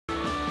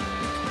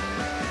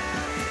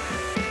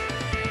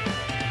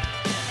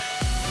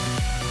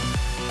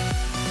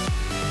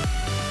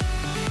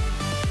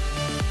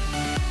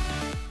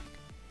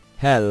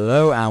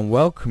Hello and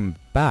welcome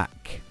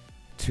back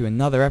to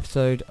another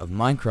episode of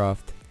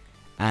Minecraft,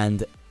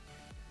 and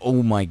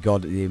oh my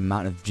god, the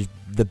amount of just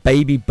the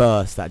baby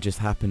burst that just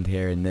happened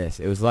here in this.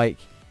 It was like,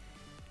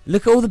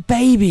 look at all the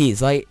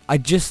babies. Like, I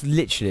just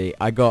literally,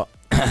 I got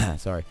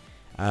sorry,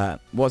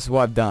 what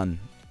I've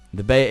done,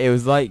 it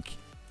was like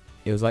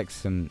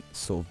some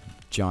sort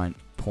of giant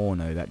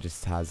porno that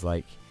just has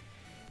like,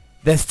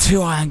 there's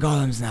 2 iron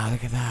golems now,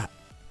 look at that.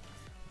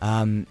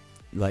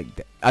 Like,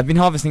 I've been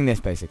harvesting this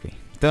basically.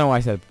 Don't know why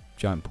I said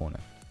giant porno.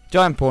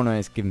 Giant porno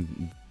is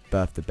giving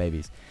birth to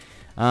babies.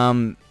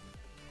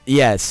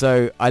 Yeah,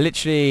 so I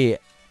literally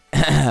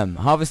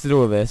harvested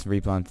all of this,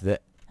 replanted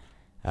it.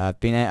 I've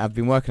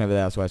been working over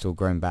there, that's why it's all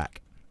grown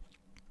back.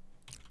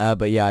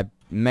 But yeah, I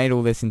made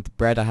all this into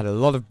bread. I had a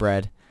lot of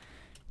bread.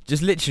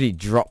 Just literally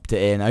dropped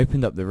it in,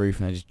 opened up the roof,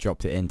 and I just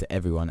dropped it into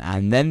everyone.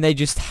 And then they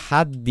just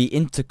had the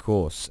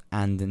intercourse,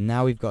 and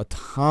now we've got a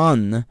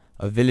ton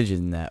of villagers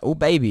in there, all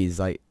babies.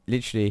 Like,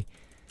 literally,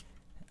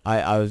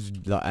 I was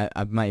like,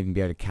 I might even be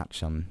able to catch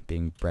some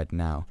being bred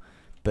now.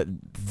 But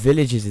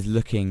villages is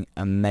looking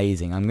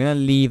amazing. I'm gonna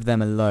leave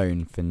them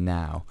alone for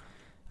now.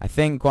 I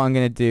think what I'm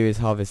gonna do is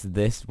harvest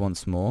this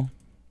once more,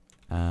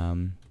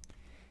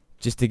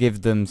 just to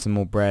give them some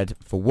more bread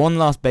for one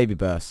last baby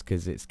burst,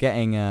 because it's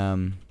getting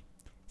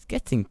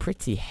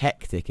pretty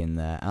hectic in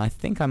there, and I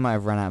think I might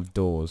have run out of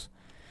doors.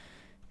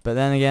 But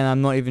then again,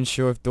 I'm not even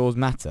sure if doors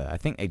matter. I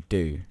think they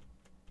do.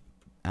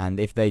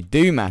 And if they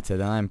do matter,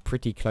 then I'm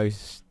pretty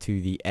close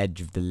to the edge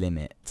of the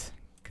limit,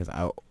 because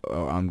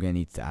I'm going to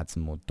need to add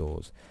some more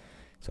doors.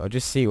 So I'll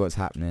just see what's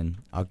happening.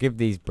 I'll give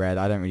these bread.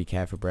 I don't really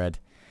care for bread.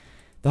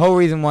 The whole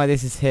reason why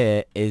this is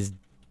here is,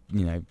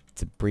 you know,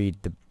 to breed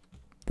the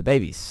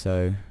babies.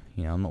 So,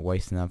 you know, I'm not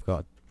wasting it. I've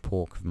got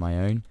pork of my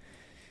own.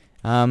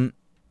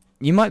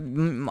 You might,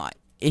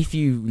 if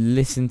you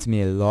listen to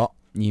me a lot,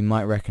 you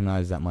might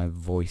recognize that my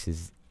voice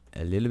is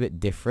a little bit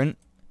different.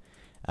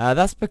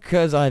 That's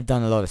because I've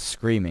done a lot of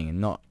screaming and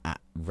not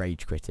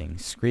rage quitting.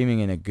 Screaming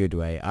in a good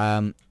way.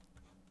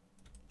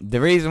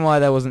 The reason why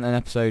there wasn't an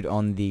episode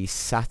on the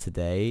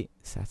Saturday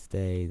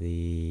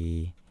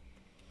the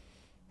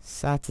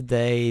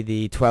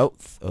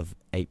 12th of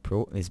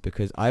April is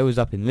because I was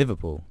up in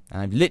Liverpool,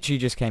 and I've literally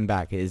just came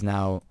back. It is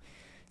now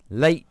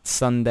late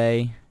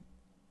Sunday.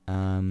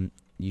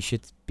 You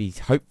should be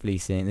hopefully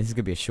seeing, this is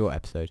going to be a short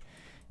episode.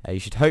 You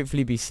should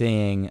hopefully be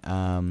seeing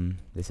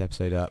this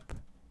episode up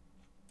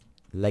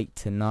late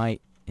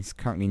tonight. It's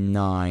currently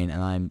 9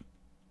 and I'm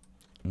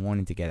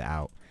wanting to get it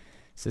out.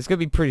 So it's going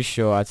to be pretty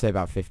short. I'd say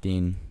about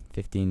 15,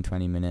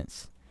 20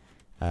 minutes.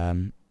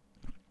 We're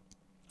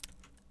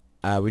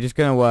just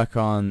going to work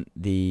on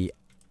we're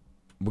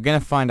going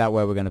to find out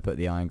where we're going to put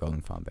the iron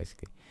golem farm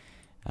basically.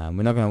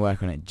 We're not going to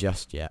work on it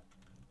just yet,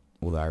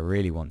 although I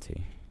really want to.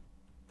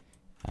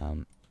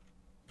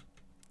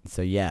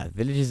 So yeah,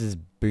 villages is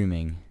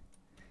booming.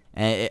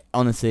 And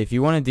honestly, if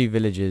you want to do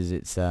villages,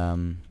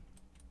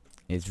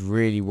 it's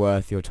really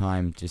worth your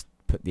time. Just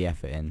put the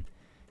effort in.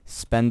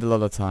 Spend a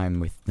lot of time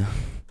with them.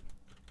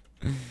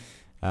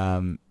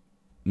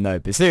 No,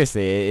 but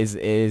seriously, it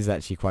is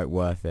actually quite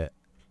worth it.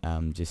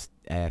 Just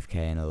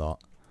AFKing a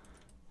lot,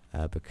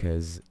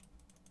 because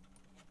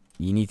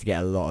you need to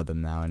get a lot of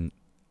them now. And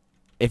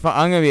if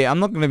I'm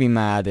not gonna be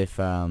mad if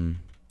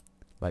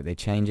like they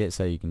change it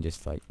so you can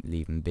just like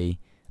leave them be.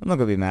 I'm not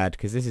gonna be mad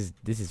because this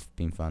has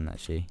been fun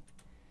actually.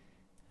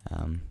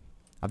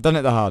 I've done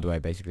it the hard way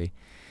basically.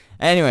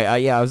 Anyway,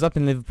 yeah, I was up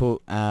in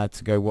Liverpool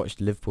to go watch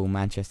the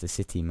Liverpool-Manchester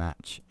City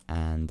match,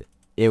 and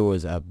it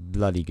was a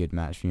bloody good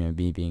match. You know,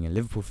 me being a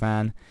Liverpool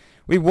fan,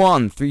 we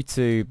won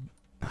 3-2.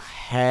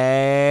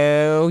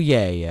 Hell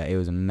yeah, it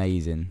was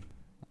amazing.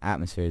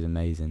 Atmosphere is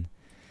amazing,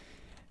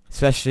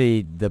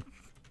 especially the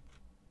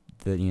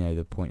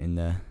point in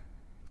the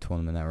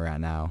tournament that we're at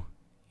now.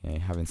 You know,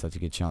 having such a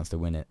good chance to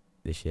win it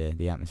this year.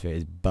 The atmosphere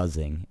is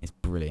buzzing. It's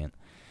brilliant.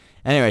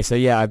 Anyway, so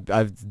yeah,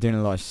 I've doing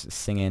a lot of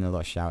singing, a lot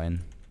of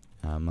shouting.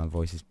 My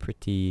voice is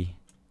pretty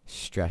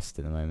stressed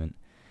at the moment.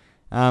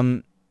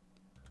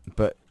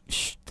 But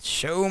the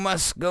show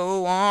must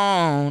go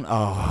on.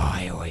 Oh,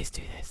 I always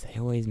do this. They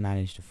always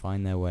manage to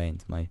find their way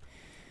into my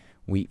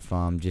wheat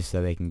farm just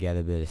so they can get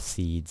a bit of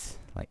seeds,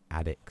 like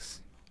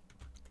addicts.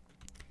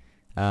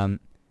 So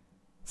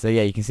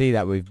yeah, you can see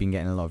that we've been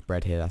getting a lot of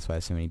bread here. That's why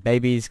there's so many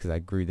babies, because I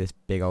grew this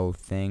big old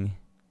thing.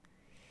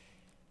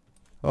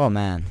 Oh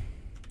man.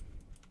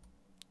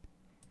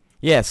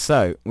 Yeah,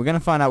 so we're going to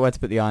find out where to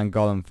put the iron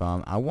golem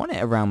farm. I want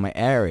it around my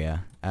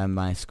area and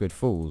my Squid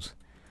Falls.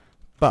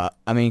 But,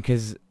 I mean,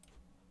 because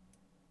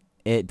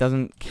it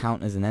doesn't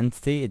count as an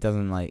entity. It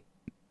doesn't, like...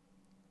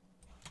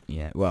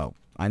 Yeah, well,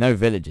 I know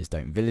villages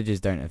don't. Villages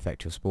don't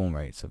affect your spawn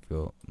rates of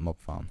your mob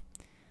farm.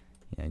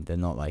 You know, they're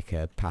not like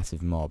a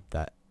passive mob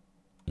that,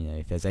 you know,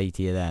 if there's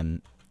 80 of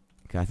them...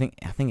 Cause I think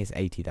it's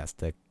 80, that's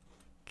the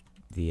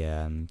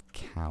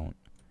count.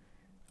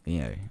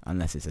 You know,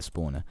 unless it's a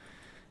spawner.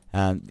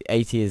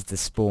 80 is the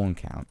spawn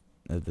count,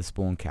 the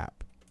spawn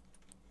cap.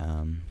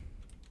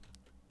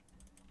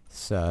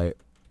 So,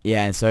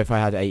 yeah, and so if I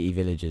had 80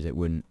 villagers, it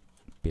wouldn't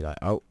be like,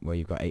 oh, well,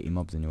 you've got 80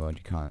 mobs in your world.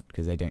 You can't,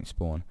 because they don't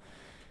spawn.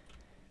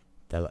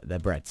 They're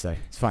bred, so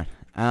it's fine.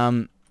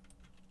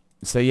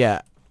 So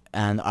yeah,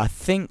 and I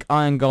think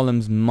iron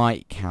golems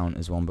might count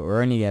as one, but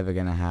we're only ever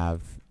gonna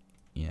have,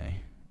 you know,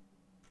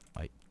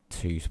 like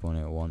 2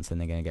 spawning at once, and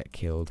they're gonna get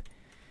killed.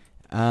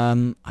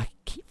 I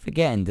keep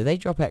forgetting. Do they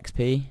drop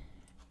XP?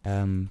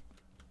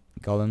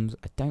 Golems?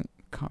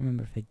 Can't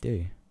remember if they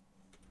do.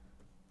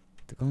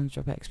 Do golems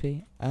drop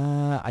XP?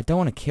 I don't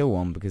want to kill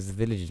one because the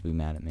villagers will be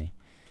mad at me.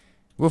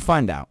 We'll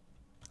find out.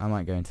 I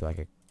might go into like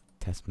a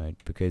test mode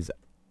because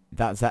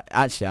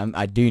actually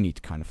I do need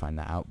to kind of find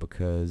that out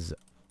because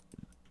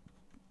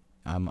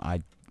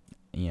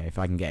if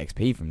I can get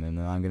XP from them,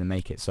 then I'm going to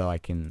make it so I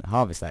can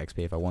harvest that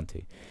XP if I want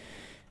to.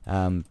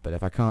 But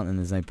if I can't, then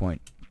there's no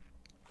point.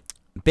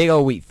 Big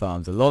old wheat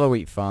farms, a lot of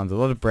wheat farms, a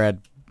lot of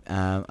bread.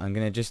 I'm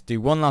going to just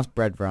do one last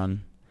bread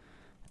run,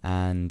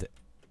 and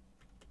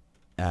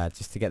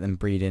just to get them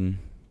breeding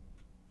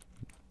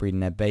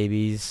their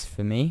babies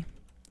for me.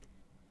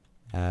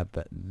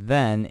 But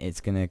then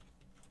it's going to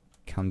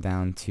come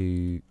down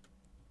to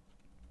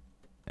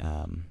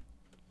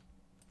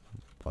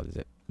what is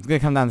it? It's going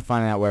to come down to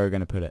finding out where we're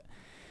going to put it.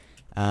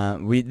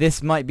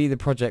 This might be the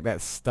project that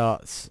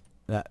starts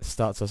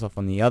us off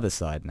on the other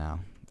side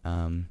now.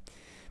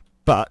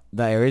 But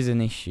there is an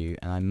issue,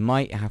 and I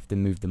might have to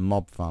move the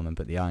mob farm and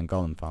put the iron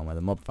golem farm where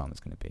the mob farm is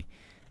going to be.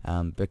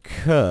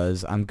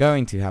 Because I'm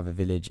going to have a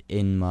village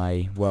in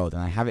my world,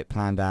 and I have it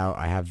planned out,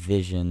 I have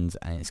visions,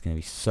 and it's going to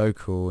be so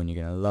cool, and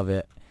you're going to love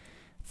it.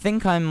 I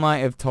think I might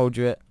have told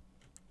you it.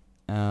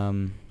 You're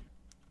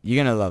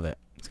going to love it.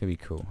 It's going to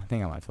be cool. I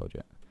think I might have told you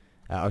it.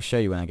 I'll show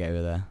you when I get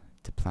over there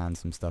to plan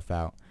some stuff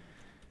out.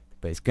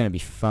 But it's going to be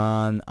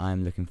fun.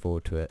 I'm looking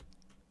forward to it.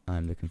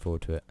 I'm looking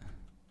forward to it.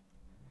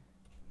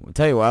 I'll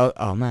tell you what,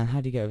 oh man,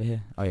 how do you get over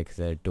here? Oh yeah, because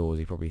there are doors,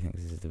 he probably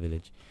thinks this is the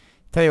village.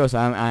 Tell you what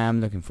I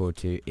am looking forward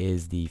to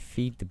is the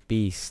Feed the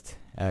Beast,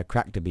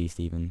 Crack the Beast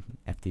even,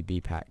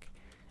 FTB pack.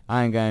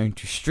 I am going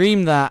to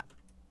stream that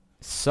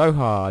so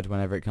hard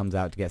whenever it comes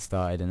out to get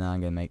started, and then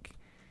I'm going to make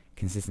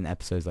consistent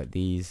episodes like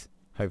these.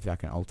 Hopefully I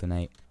can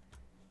alternate.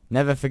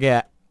 Never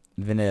forget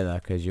vanilla,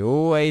 because you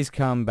always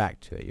come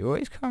back to it. You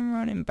always come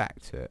running back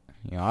to it.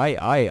 You know,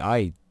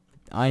 I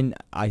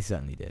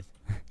certainly did.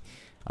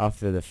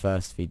 After the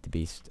first Feed the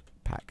Beast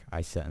pack,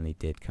 I certainly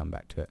did come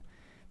back to it.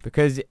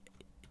 Because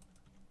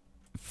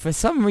for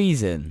some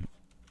reason,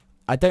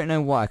 I don't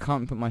know why, I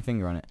can't put my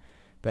finger on it,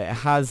 but it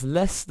has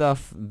less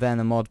stuff than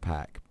a mod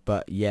pack,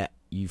 but yet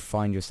you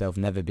find yourself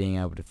never being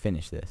able to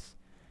finish this.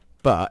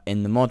 But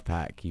in the mod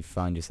pack, you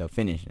find yourself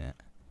finishing it,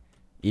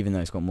 even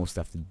though it's got more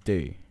stuff to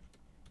do.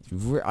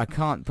 I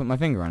can't put my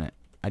finger on it.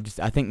 I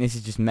think this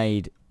is just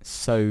made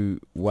so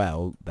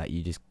well that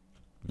you just,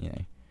 you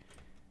know,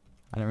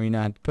 I don't really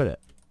know how to put it.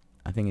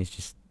 I think it's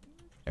just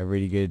a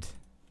really good,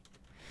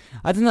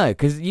 I don't know,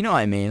 because you know what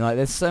I mean, like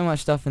there's so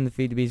much stuff in the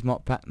Feed the Beast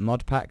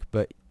mod pack,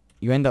 but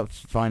you end up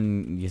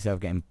finding yourself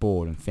getting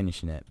bored and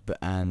finishing it. But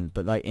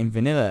like in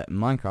vanilla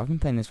Minecraft, I've been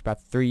playing this for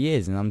about 3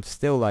 years, and I'm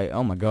still like,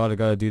 oh my god, I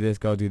gotta do this,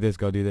 gotta do this,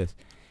 gotta do this,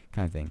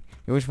 kind of thing.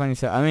 You always find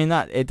yourself, I mean,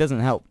 that it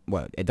doesn't help,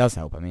 well, it does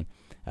help, I mean,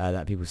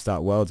 that people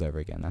start worlds over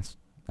again. That's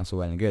all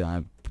well and good.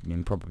 I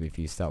mean, probably if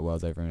you start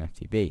worlds over in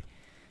FTB,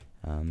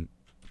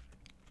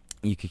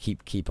 you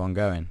could keep on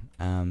going.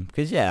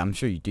 Because yeah, I'm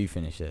sure you do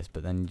finish this,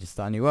 but then you just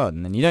start a new world,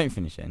 and then you don't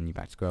finish it, and you're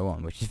back to square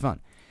one, which is fun.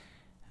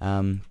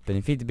 But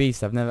in Feed the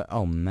Beast, I've never,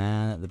 oh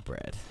man, the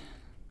bread.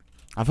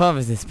 I've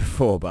harvested this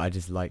before, but I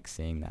just like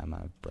seeing that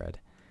amount of bread.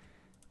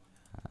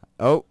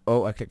 Oh,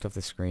 I clicked off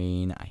the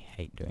screen. I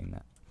hate doing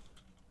that.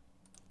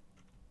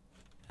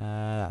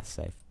 That's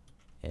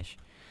safe-ish.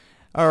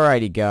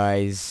 Alrighty,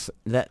 guys.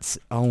 Let's,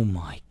 oh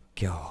my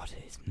god,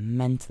 it's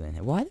mental in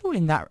here. Why are they all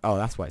in that? Oh,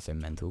 that's why it's so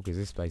mental, because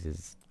this place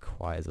is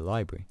quiet as a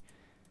library.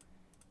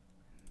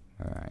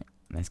 Alright,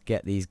 let's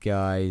get these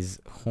guys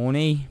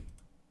horny.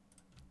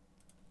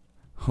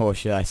 Or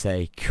should I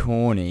say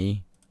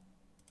corny,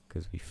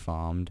 because we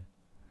farmed.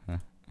 That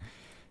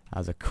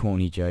was a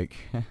corny joke.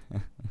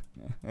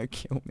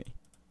 Kill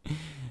me.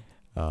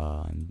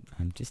 Oh,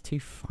 I'm just too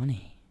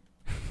funny.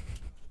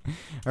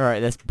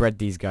 Alright, let's bread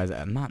these guys.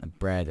 The amount of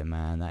bread,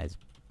 man, that is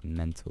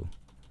mental.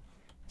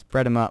 Let's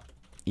bread them up.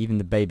 Even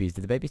the babies.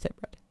 Did the babies take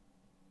bread?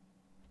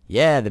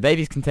 Yeah, the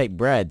babies can take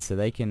bread, so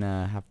they can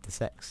have the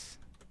sex.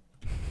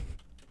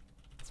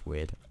 That's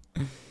weird.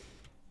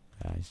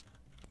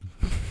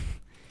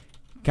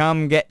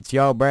 Come get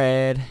your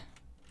bread.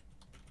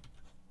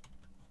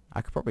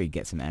 I could probably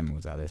get some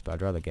emeralds out of this, but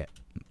I'd rather get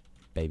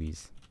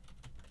babies.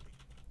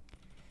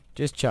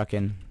 Just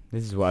chucking.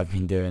 This is what I've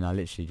been doing. I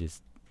literally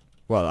just,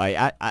 well,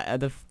 I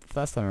the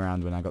first time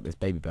around when I got this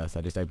baby burst,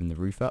 I just opened the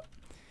roof up,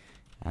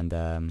 and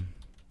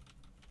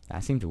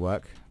that seemed to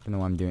work. Don't know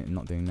why I'm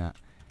not doing that.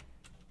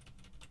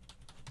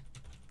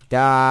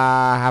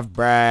 Have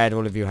bread.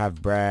 All of you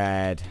have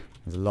bread.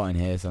 There's a lot in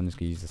here, so I'm just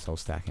gonna use this whole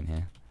stack in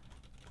here.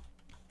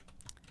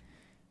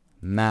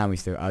 Man,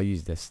 I'll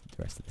use the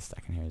rest of the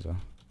stack in here as well.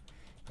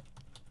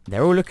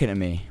 They're all looking at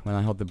me when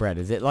I hold the bread.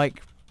 Is it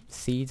like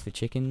seeds for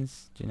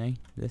chickens? Do you know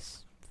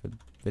this for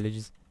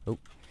villages?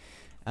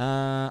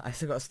 Oh. I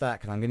still got a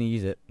stack and I'm going to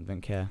use it. I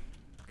don't care.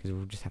 Because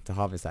we'll just have to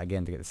harvest that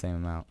again to get the same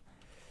amount.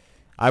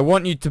 I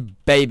want you to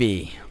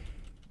baby.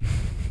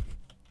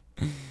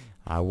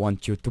 I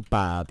want you to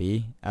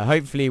baby.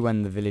 Hopefully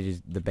when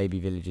the baby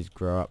villagers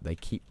grow up, they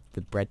keep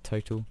the bread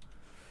total.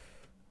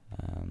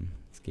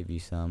 Let's give you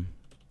some.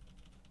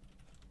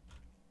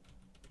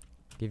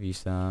 Give you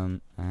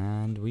some.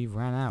 And we've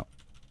ran out.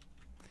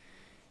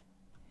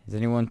 Has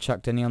anyone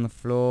chucked any on the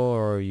floor,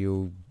 or are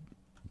you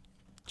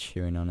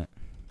chewing on it?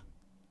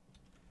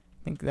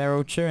 I think they're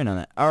all chewing on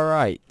it.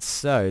 Alright,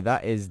 so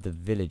that is the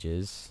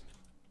villagers.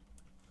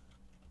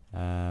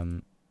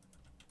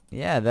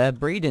 Yeah, they're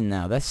breeding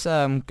now. Let's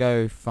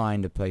go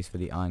find a place for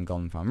the iron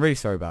golem farm. I'm really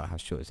sorry about how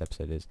short this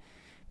episode is.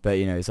 But,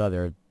 you know, it's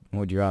either,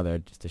 would you rather,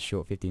 just a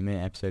short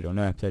 15-minute episode or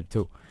no episode at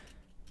all.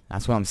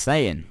 That's what I'm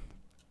saying.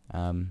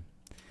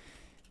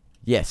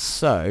 Yes,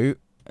 so,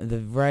 the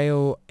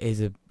rail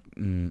is a...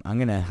 I'm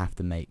going to have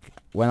to make...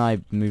 When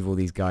I move all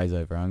these guys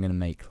over, I'm going to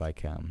make,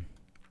 like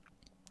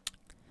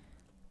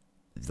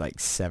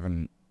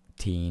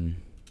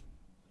 17...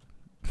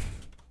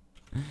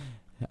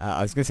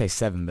 I was going to say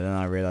 7, but then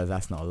I realised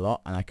that's not a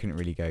lot, and I couldn't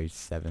really go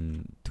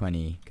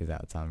 720, because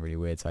that would sound really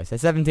weird, so I said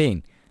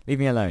 17! Leave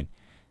me alone.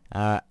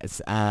 I'm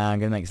going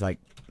to make, like,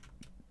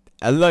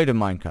 a load of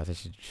minecarts, I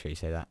should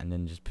say that, and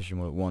then just push them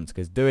all at once,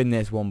 because doing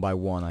this one by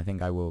one, I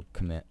think I will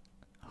commit.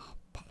 Oh,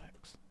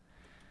 bollocks.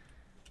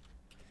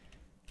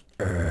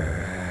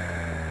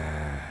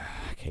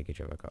 Okay, good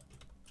job, I got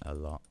a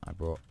lot. I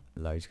brought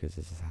loads, because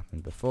this has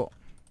happened before.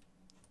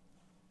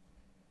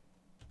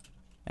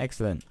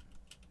 Excellent.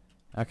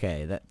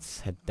 Okay, let's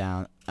head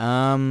down.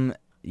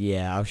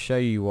 Yeah, I'll show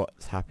you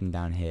what's happened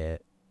down here.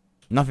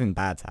 Nothing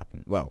bad's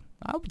happened. Well,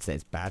 I would say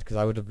it's bad, because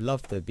I would have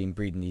loved to have been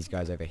breeding these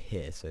guys over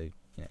here, so, you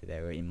know, they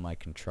were in my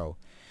control.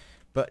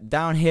 But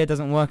down here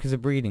doesn't work as a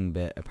breeding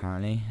bit,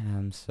 apparently.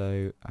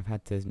 So I've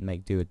had to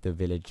make do with the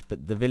village,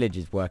 but the village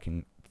is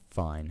working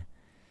fine.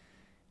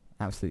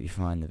 Absolutely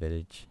fine, the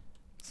village.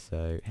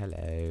 So,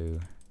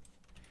 hello.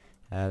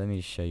 Let me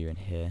just show you in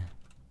here.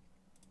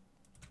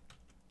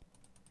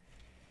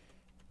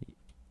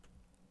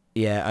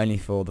 Yeah, only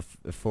for the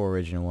 4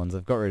 original ones.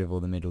 I've got rid of all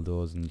the middle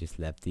doors and just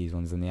left these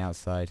ones on the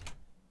outside,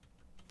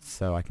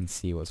 so I can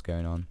see what's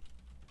going on.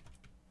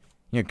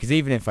 You know, because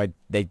even if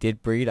they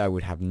did breed, I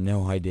would have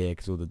no idea,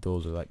 because all the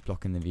doors are like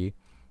blocking the view.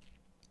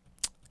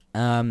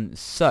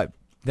 So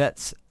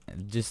let's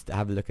just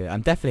have a look at it.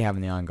 I'm definitely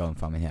having the iron golem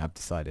farm in here. I've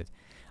decided.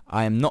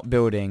 I am not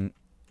building,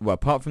 well,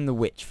 apart from the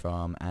witch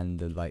farm and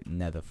the like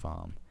nether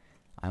farm,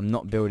 I'm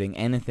not building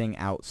anything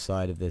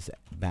outside of this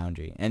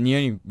boundary. And the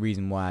only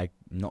reason why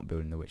I'm not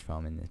building the witch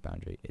farm in this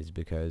boundary is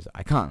because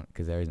I can't,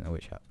 because there isn't a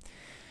witch hut.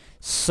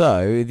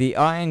 So, the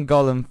iron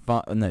golem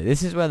farm... No,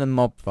 this is where the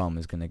mob farm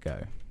is going to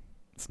go.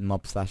 It's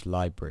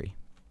mob/library.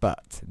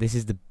 But, this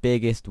is the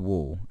biggest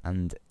wall.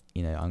 And,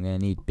 you know, I'm going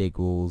to need big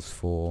walls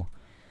for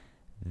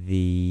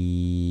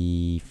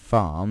the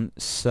farm.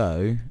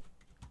 So,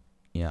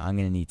 you know, I'm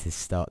going to need to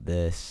start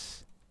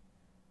this...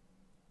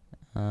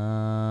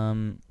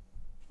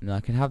 No, I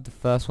can have the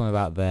first one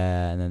about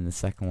there, and then the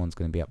second one's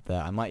going to be up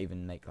there. I might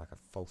even make like a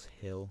false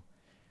hill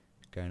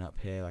going up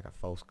here, like a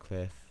false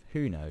cliff.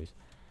 Who knows?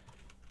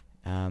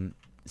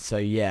 So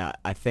yeah,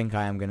 I think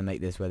I am going to make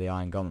this where the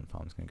iron golem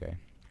farm's going to go.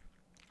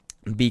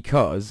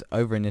 Because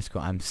over in this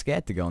corner, I'm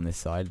scared to go on this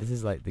side. This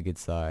is like the good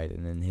side,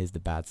 and then here's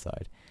the bad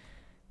side.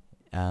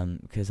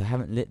 Because I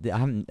haven't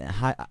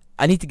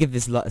I need to give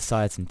this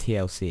side some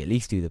TLC, at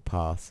least do the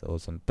path or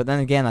some. But then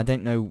again, I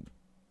don't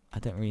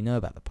really know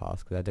about the path,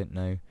 because I don't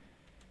know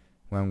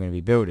where I'm going to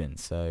be building,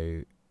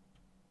 so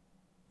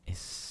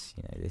it's,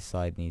 you know, this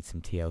side needs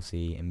some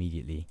TLC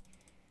immediately.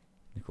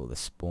 Look at all the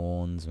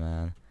spawns,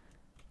 man.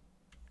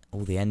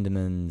 All the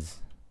endermans.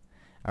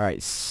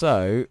 Alright,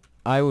 so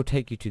I will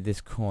take you to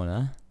this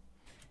corner.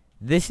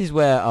 This is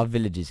where our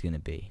village is going to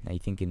be. Now you're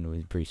thinking it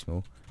was pretty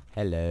small.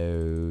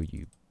 Hello,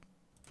 you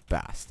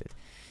bastard.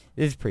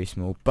 This is pretty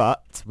small,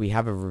 but we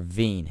have a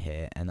ravine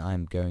here, and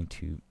I'm going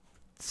to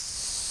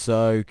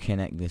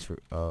connect this.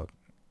 Okay,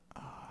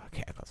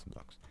 I got some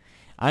blocks.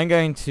 I'm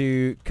going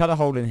to cut a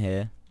hole in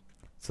here,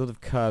 sort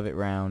of curve it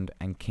round,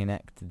 and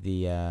connect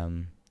the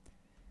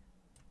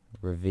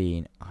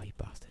ravine. Oh, you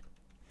bastard.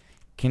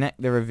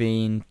 Connect the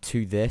ravine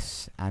to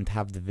this, and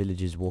have the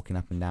villagers walking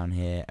up and down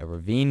here. A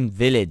ravine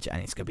village,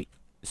 and it's going to be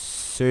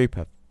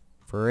super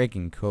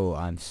friggin' cool.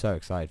 I'm so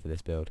excited for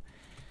this build.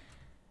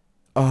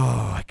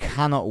 Oh, I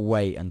cannot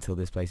wait until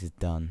this place is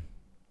done.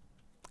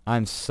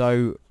 I'm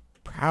so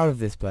proud of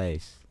this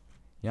place.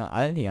 You know,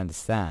 I don't think you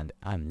understand.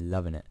 I'm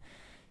loving it.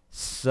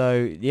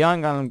 So, the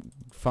iron golem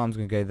farm's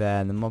going to go there,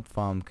 and the mob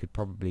farm could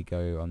probably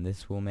go on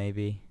this wall,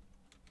 maybe.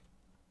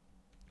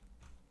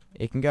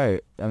 It can go,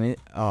 I mean,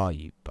 oh,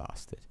 you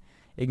bastard.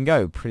 It can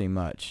go pretty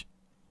much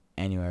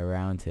anywhere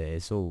around here.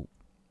 It's all,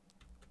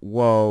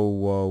 whoa,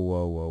 whoa,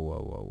 whoa, whoa, whoa,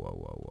 whoa, whoa,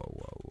 whoa,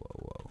 whoa, whoa,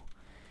 whoa.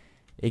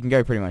 It can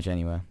go pretty much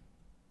anywhere.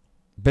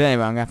 But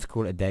anyway, I'm going to have to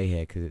call it a day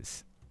here,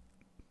 because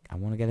I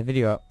want to get a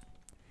video up.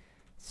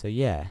 So,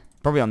 yeah.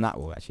 Probably on that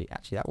wall, actually.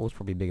 Actually, that wall's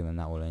probably bigger than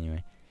that wall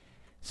anyway.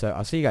 So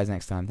I'll see you guys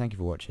next time. Thank you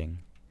for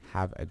watching.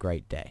 Have a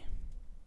great day.